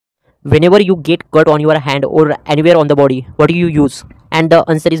Whenever you get cut on your hand or anywhere on the body, what do you use? And the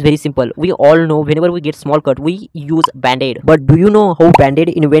answer is very simple. We all know whenever we get small cut, we use band-aid. But do you know how band-aid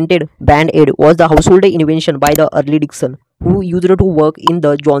invented? Band-aid was the household invention by the early Dixon, who used to work in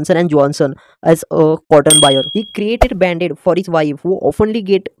the Johnson and Johnson as a cotton buyer. He created band-aid for his wife, who oftenly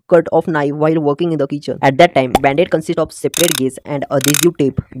get cut off knife while working in the kitchen. At that time, band-aid consists of separate gauze and adhesive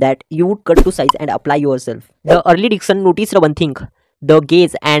tape that you would cut to size and apply yourself. The early Dixon noticed one thing: the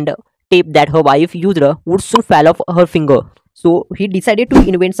gauze and tape that her wife used would soon fall off her finger. So he decided to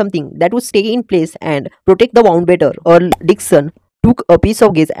invent something that would stay in place and protect the wound better. Earl Dixon took a piece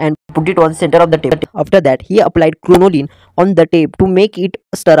of gauze and put it on the center of the tape. After that, he applied crinoline on the tape to make it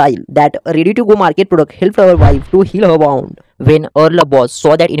sterile. That ready-to-go market product helped our wife to heal her wound. When Earl Boss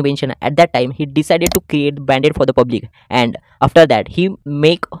saw that invention at that time, he decided to create Band-Aid for the public. And after that, he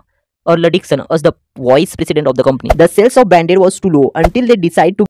make Earl Dixon as the vice president of the company. The sales of Band-Aid was too low until they decided to